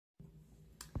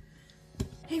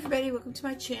Hey everybody, welcome to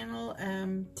my channel.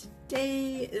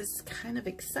 Today is kind of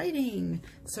exciting.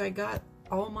 So I got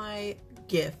all my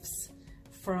gifts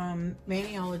from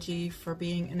Maniology for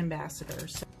being an ambassador.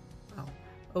 So,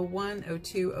 01,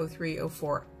 02, 03,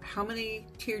 04. How many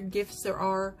tiered gifts there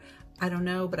are, I don't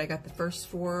know, but I got the first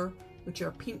 4, which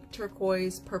are pink,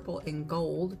 turquoise, purple, and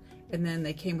gold. And then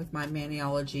they came with my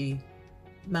Maniology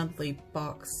monthly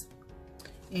box.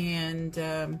 And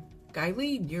Guy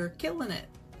Lead, you're killing it.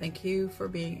 Thank you for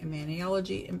being a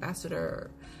Maniology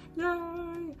ambassador.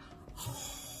 Yay!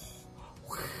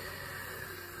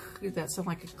 Did that sound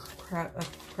like a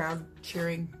crowd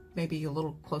cheering? Maybe a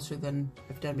little closer than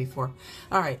I've done before.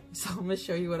 All right, so I'm gonna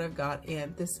show you what I've got,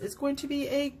 and this is going to be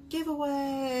a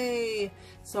giveaway.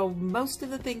 So most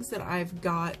of the things that I've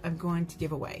got, I'm going to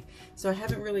give away. So I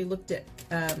haven't really looked at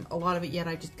a lot of it yet.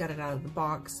 I just got it out of the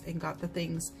box and got the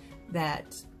things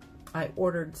that I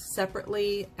ordered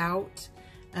separately out.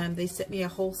 They sent me a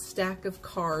whole stack of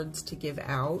cards to give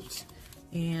out,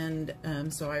 and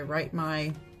so I write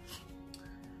my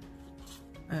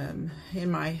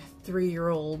in my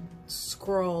 3-year-old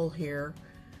scrawl here,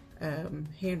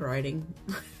 handwriting,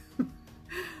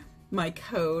 my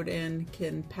code, and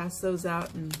can pass those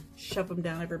out and shove them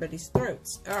down everybody's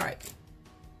throats. All right,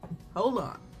 hold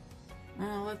on.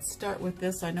 Let's start with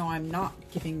this. I know I'm not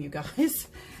giving you guys.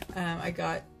 I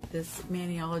got this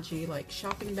Maniology like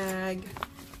shopping bag.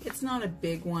 It's not a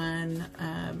big one.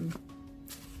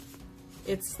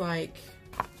 It's like,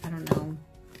 I don't know,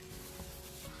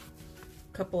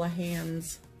 a couple of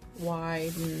hands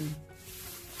wide and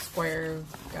square.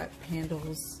 Got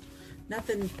handles.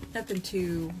 Nothing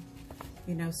too,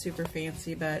 you know, super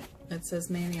fancy, but it says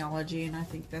Maniology, and I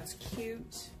think that's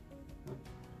cute.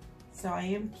 So I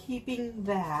am keeping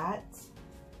that.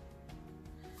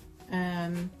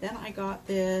 Then I got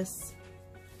this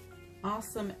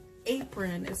awesome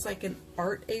apron. It's like an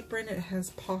art apron. It has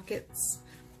pockets,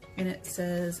 and it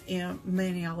says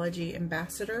Maniology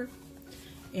ambassador,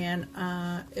 and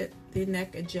the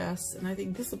neck adjusts, and I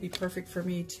think this will be perfect for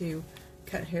me to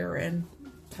cut hair in.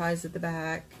 Ties at the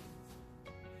back,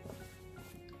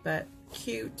 but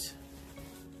cute.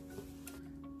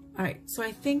 All right, so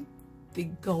I think the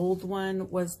gold one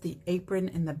was the apron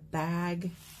in the bag,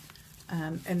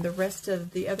 and the rest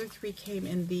of the other 3 came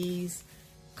in these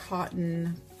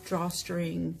cotton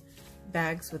drawstring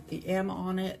bags with the M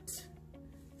on it.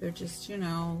 They're just, you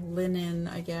know, linen,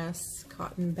 I guess,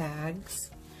 cotton bags.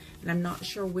 And I'm not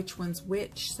sure which one's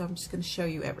which, so I'm just going to show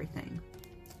you everything.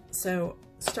 So,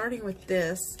 starting with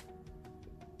this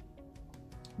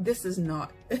is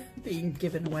not being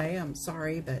given away. I'm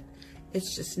sorry, but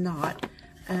it's just not.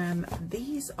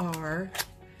 These are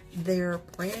their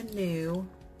brand new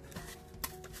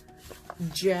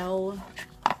gel,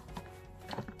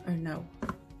 or no,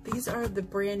 these are the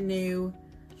brand new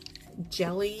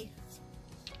jelly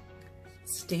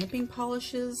stamping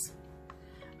polishes.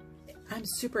 I'm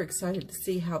super excited to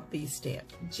see how these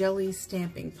stamp. Jelly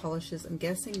stamping polishes. I'm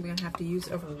guessing we're gonna have to use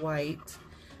over white,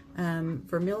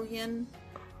 vermilion,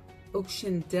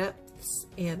 ocean depths,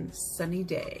 and sunny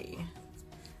day.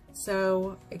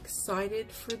 So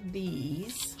excited for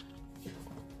these.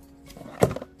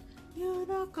 You're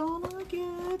not gonna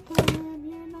get them,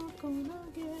 you're not gonna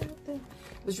get them.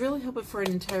 I was really hoping for an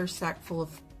entire sack full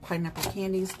of pineapple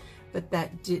candies, but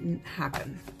that didn't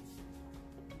happen.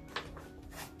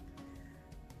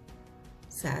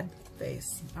 Sad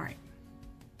face. All right.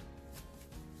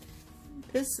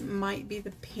 This might be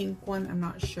the pink one, I'm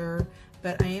not sure,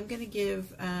 but I am gonna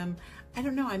give, I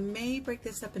don't know, I may break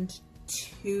this up into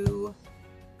 2.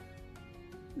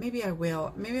 Maybe I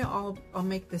will. Maybe I'll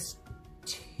make this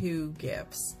 2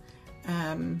 gifts,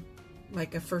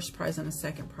 like a first prize and a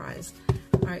second prize.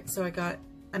 All right, so I got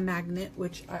a magnet,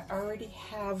 which I already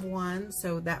have one,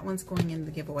 so that one's going in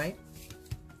the giveaway.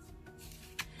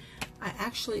 I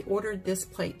actually ordered this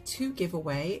plate to give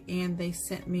away, and they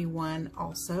sent me one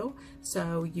also,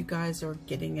 so you guys are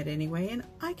getting it anyway, and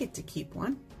I get to keep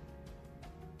one.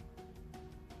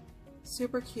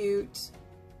 Super cute.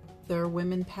 They're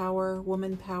woman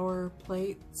power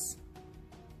plates.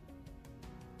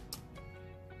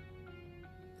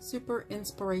 Super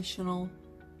inspirational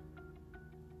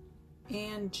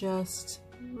and just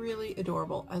really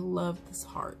adorable. I love this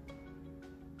heart.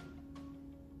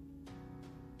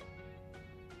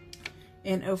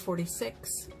 And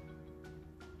 046,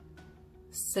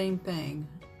 same thing.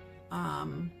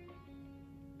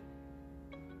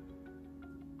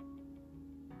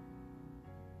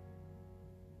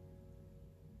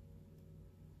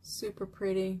 Super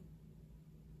pretty.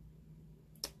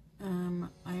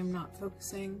 I am not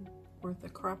focusing worth a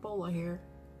crapola here.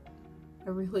 I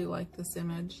really like this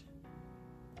image.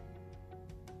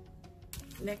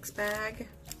 next bag.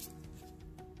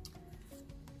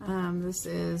 This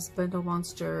is Bundle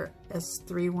Monster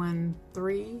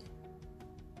S313.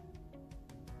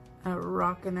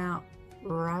 Rockin' Out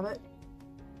Rabbit.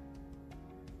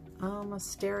 A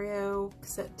stereo,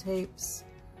 cassette tapes.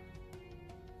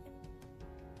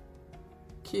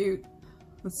 Cute.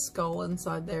 The skull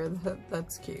inside there,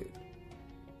 that's cute.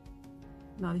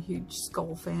 Not a huge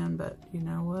skull fan, but you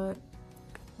know what?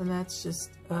 And that's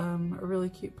just a really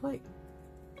cute plate.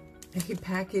 A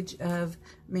package of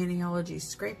Maniology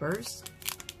scrapers.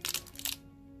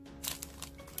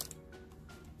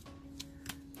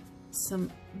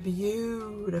 Some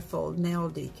beautiful nail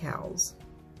decals.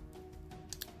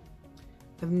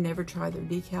 I've never tried their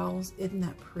decals. Isn't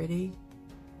that pretty?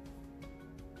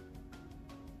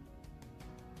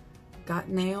 Got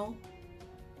Nail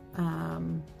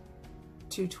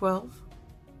 212.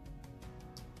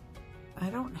 I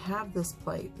don't have this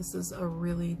plate. This is a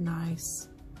really nice,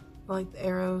 I like the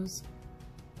arrows.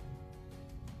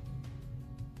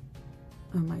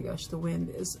 Oh my gosh, the wind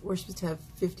is, we're supposed to have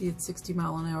 50 and 60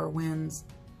 mile an hour winds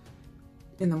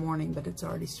in the morning, but it's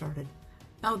already started.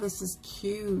 Oh, this is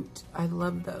cute. I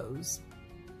love those.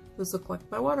 Those look like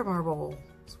my water marble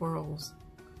swirls.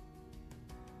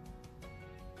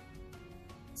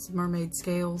 Some mermaid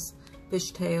scales, fish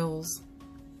tails.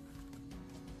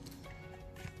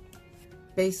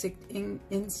 Basic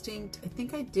Instinct. I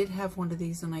think I did have one of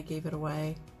these and I gave it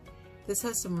away. This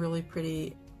has some really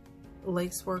pretty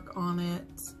lace work on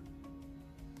it.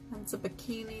 And some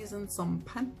bikinis and some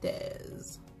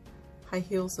panties. High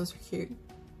heels, those are cute.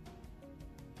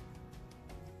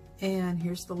 And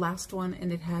here's the last one,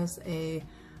 and it has a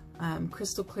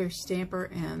crystal clear stamper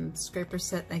and scraper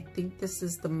set. I think this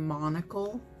is the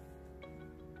monocle.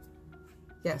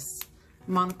 Yes,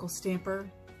 monocle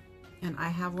stamper. And I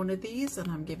have one of these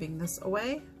and I'm giving this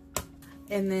away.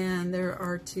 And then there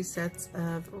are 2 sets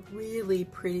of really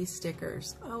pretty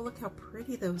stickers. Oh, look how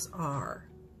pretty those are.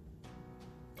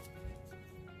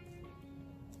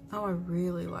 Oh, I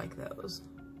really like those.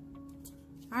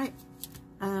 All right.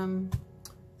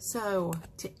 So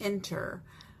to enter,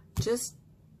 just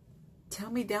tell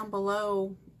me down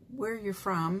below where you're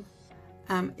from.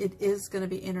 It is going to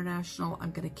be international.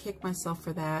 I'm going to kick myself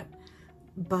for that.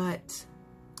 But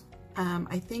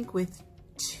I think with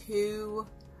 2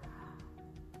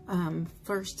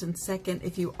 first and second,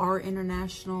 if you are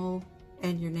international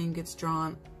and your name gets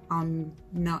drawn, I'm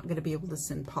not going to be able to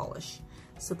send polish.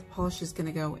 So the polish is going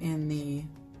to go in the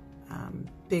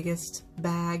biggest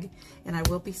bag, and I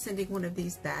will be sending one of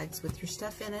these bags with your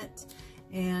stuff in it.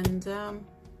 And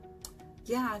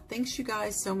yeah, thanks you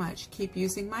guys so much. Keep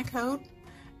using my code,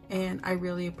 and I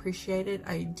really appreciate it.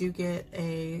 I do get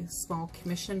a small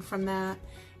commission from that,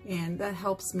 and that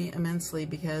helps me immensely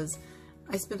because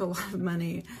I spend a lot of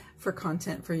money for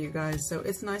content for you guys. So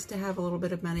it's nice to have a little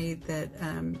bit of money that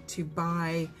to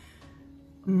buy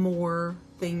more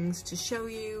things to show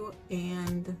you,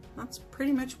 and that's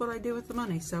pretty much what I do with the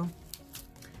money. So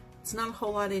it's not a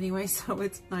whole lot anyway, so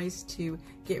it's nice to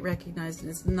get recognized, and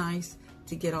it's nice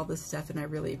to get all this stuff, and I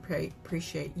really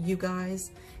appreciate you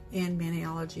guys and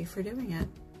Maniology for doing it.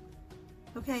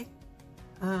 Okay,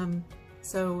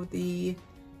 so the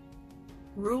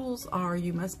rules are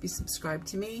you must be subscribed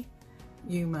to me,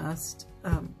 you must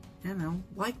I don't know,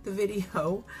 like the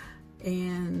video,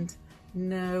 and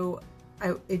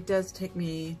it does take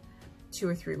me 2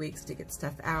 or 3 weeks to get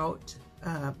stuff out.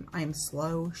 I'm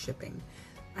slow shipping.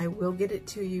 I will get it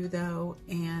to you though,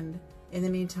 and in the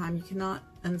meantime, you cannot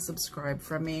unsubscribe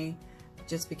from me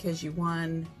just because you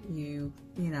won. You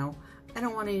know, I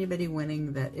don't want anybody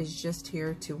winning that is just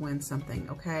here to win something,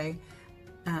 okay?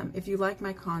 If you like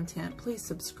my content, please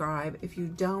subscribe. If you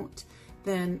don't,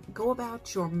 then go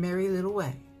about your merry little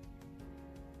way.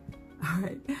 All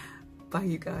right, bye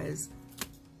you guys.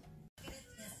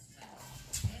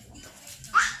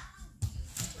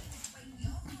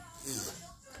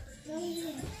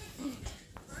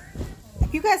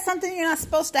 You got something you're not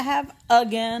supposed to have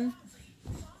again?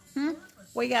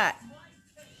 What you got?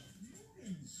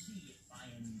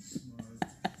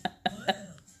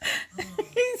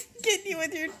 He's getting you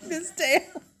with his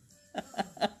tail.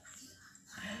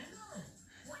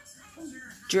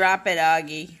 Drop it,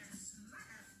 Augie.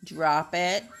 Drop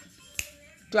it.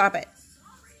 Drop it.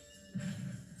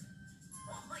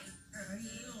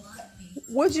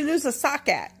 Where'd you lose the sock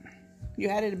at? You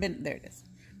had it a minute. There it is.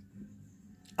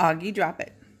 Augie, drop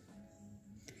it.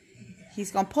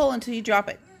 He's going to pull until you drop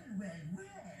it.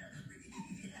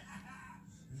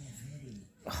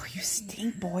 Oh, you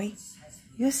stink, boy.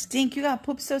 You stink. You got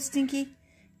poop so stinky.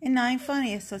 And not even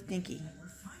funny, it's so stinky.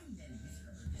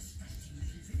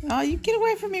 Oh, you get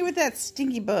away from me with that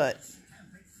stinky butt.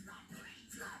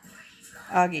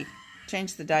 Augie,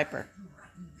 change the diaper.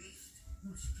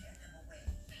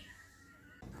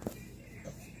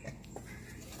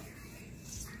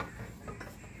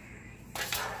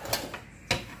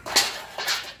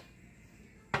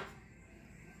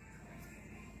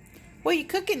 What are you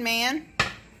cooking, man?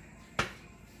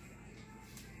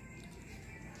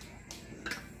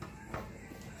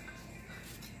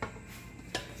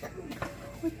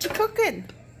 What you cooking?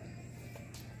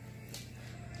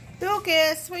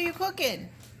 Lucas, what are you cooking?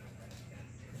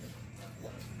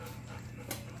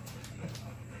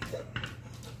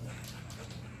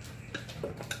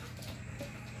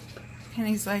 And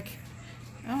he's like,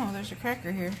 oh, there's a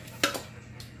cracker here.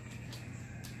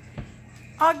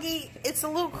 Augie, it's a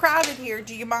little crowded here.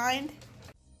 Do you mind?